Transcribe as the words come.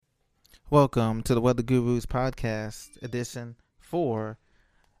Welcome to the Weather Gurus podcast edition for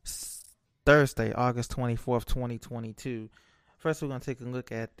Thursday, August 24th, 2022. First, we're going to take a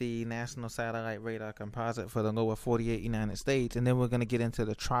look at the National Satellite Radar Composite for the lower 48 United States, and then we're going to get into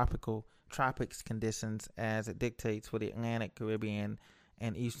the tropics conditions as it dictates for the Atlantic, Caribbean,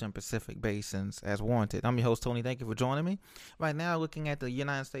 and Eastern Pacific basins as warranted. I'm your host, Tony. Thank you for joining me. Right now, looking at the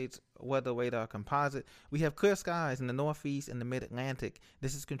United States Weather Radar Composite, we have clear skies in the Northeast and the Mid-Atlantic.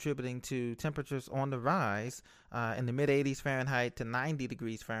 This is contributing to temperatures on the rise in the mid-80s Fahrenheit to 90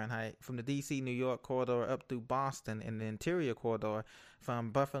 degrees Fahrenheit from the D.C. New York corridor up through Boston and the interior corridor from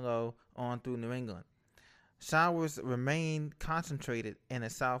Buffalo on through New England. Showers remain concentrated in the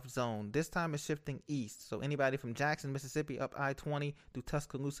south zone. This time it's shifting east. So anybody from Jackson, Mississippi up I-20 through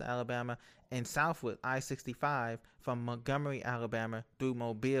Tuscaloosa, Alabama, and southward I-65 from Montgomery, Alabama through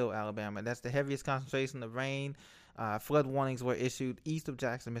Mobile, Alabama. That's the heaviest concentration of rain. Flood warnings were issued east of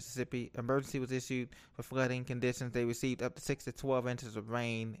Jackson, Mississippi. Emergency was issued for flooding conditions. They received up to 6 to 12 inches of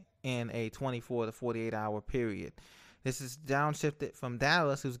rain in a 24 to 48 hour period. This is downshifted from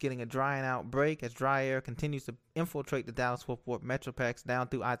Dallas, who's getting a drying out break as dry air continues to infiltrate the Dallas-Fort Worth Metroplex down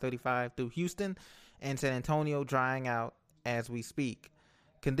through I-35 through Houston and San Antonio, drying out as we speak.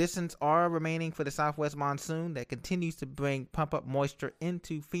 Conditions are remaining for the southwest monsoon that continues to pump up moisture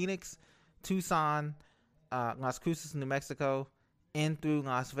into Phoenix, Tucson, Las Cruces, New Mexico, in through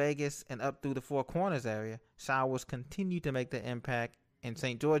Las Vegas, and up through the Four Corners area. Showers continue to make the impact in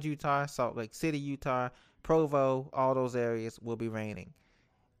St. George, Utah, Salt Lake City, Utah, Provo. All those areas will be raining,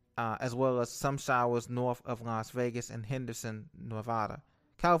 as well as some showers north of Las Vegas and Henderson, Nevada.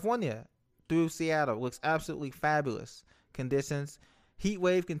 California through Seattle looks absolutely fabulous conditions. Heat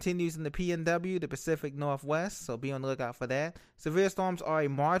wave continues in the PNW, the Pacific Northwest, so be on the lookout for that. Severe storms are a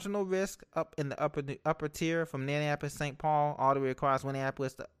marginal risk up in the upper tier from Minneapolis, St. Paul, all the way across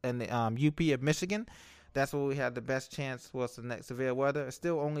Minneapolis and the UP of Michigan. That's where we have the best chance for some next severe weather. It's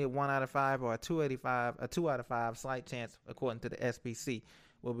still only a 1 out of 5 or a 2 out of 5 slight chance, according to the SPC.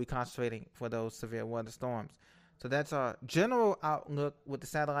 We'll be concentrating for those severe weather storms. So that's our general outlook with the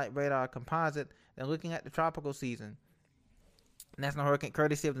satellite radar composite. And looking at the tropical season, National Hurricane,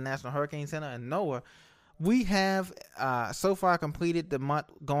 courtesy of the National Hurricane Center and NOAA, we have so far completed the month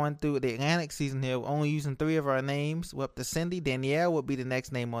going through the Atlantic season here. We're only using 3 of our names. We're up to Cindy. Danielle will be the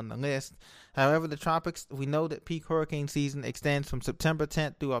next name on the list. However, the tropics, we know that peak hurricane season extends from September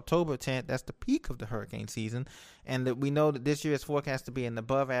 10th through October 10th. That's the peak of the hurricane season. And that we know that this year is forecast to be an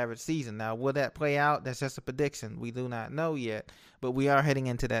above average season. Now, will that play out? That's just a prediction. We do not know yet. But we are heading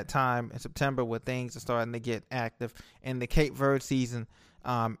into that time in September where things are starting to get active. And the Cape Verde season,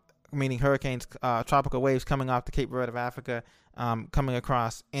 meaning hurricanes, tropical waves coming off the Cape Verde of Africa, coming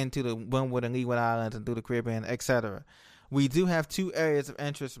across into the Windward and Leeward Islands and through the Caribbean, etc. We do have 2 areas of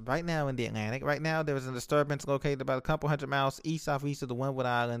interest right now in the Atlantic. Right now, there is a disturbance located about a couple hundred miles southeast of the Windward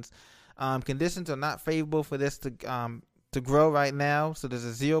Islands. Conditions are not favorable for this to grow right now, so there's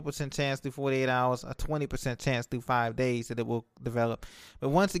a 0% chance through 48 hours, a 20% chance through 5 days that it will develop. But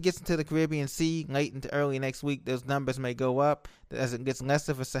once it gets into the Caribbean Sea, late into early next week, those numbers may go up as it gets less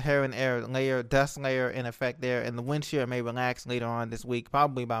of a Saharan air layer, dust layer in effect there, and the wind shear may relax later on this week,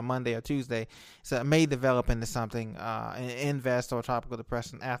 probably by Monday or Tuesday. So it may develop into something, an invest or tropical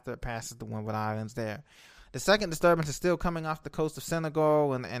depression after it passes the Windward Islands there. The second disturbance is still coming off the coast of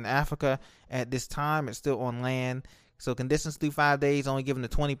Senegal and Africa at this time. It's still on land. So conditions through 5 days, only given a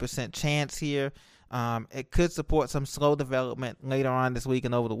 20% chance here. It could support some slow development later on this week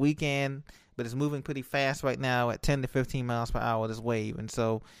and over the weekend, but it's moving pretty fast right now at 10 to 15 miles per hour, this wave. And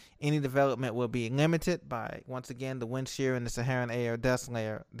so any development will be limited by, once again, the wind shear and the Saharan air dust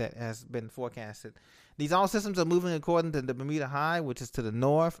layer that has been forecasted. These all systems are moving according to the Bermuda High, which is to the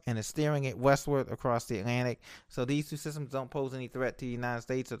north, and is steering it westward across the Atlantic. So these 2 systems don't pose any threat to the United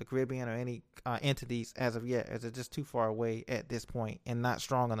States or the Caribbean or any entities as of yet, as they're just too far away at this point and not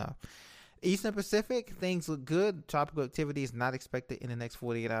strong enough. Eastern Pacific, things look good. Tropical activity is not expected in the next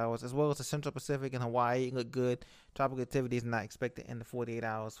 48 hours, as well as the Central Pacific and Hawaii look good. Tropical activity is not expected in the 48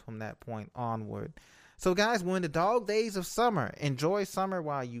 hours from that point onward. So guys, we're in the dog days of summer. Enjoy summer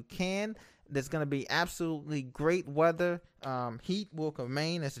while you can. There's going to be absolutely great weather. Heat will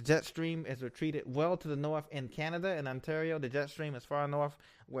remain as the jet stream is retreated well to the north in Canada and Ontario. The jet stream is far north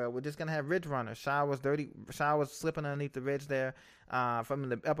where we're just going to have ridge runners, showers slipping underneath the ridge there from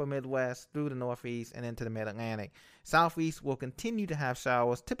the upper Midwest through the Northeast and into the Mid-Atlantic. Southeast will continue to have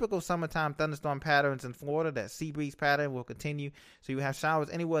showers. Typical summertime thunderstorm patterns in Florida. That sea breeze pattern will continue. So you have showers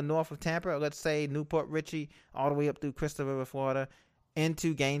anywhere north of Tampa, let's say Newport Richey, all the way up through Crystal River, Florida.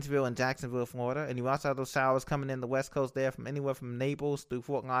 into Gainesville and Jacksonville, Florida. And you also have those showers coming in the west coast there from anywhere from Naples through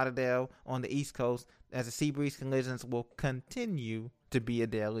Fort Lauderdale on the east coast, as the sea breeze collisions will continue to be a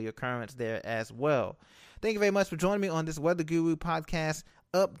daily occurrence there as well. Thank you very much for joining me on this Weather Guru podcast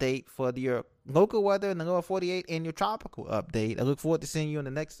update for your local weather in the lower 48 and your tropical update. I look forward to seeing you in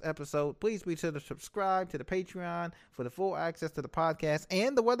the next episode. Please be sure to subscribe to the Patreon for the full access to the podcast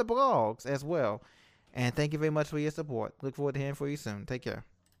and the weather blogs as well. And thank you very much for your support. Look forward to hearing from you soon. Take care.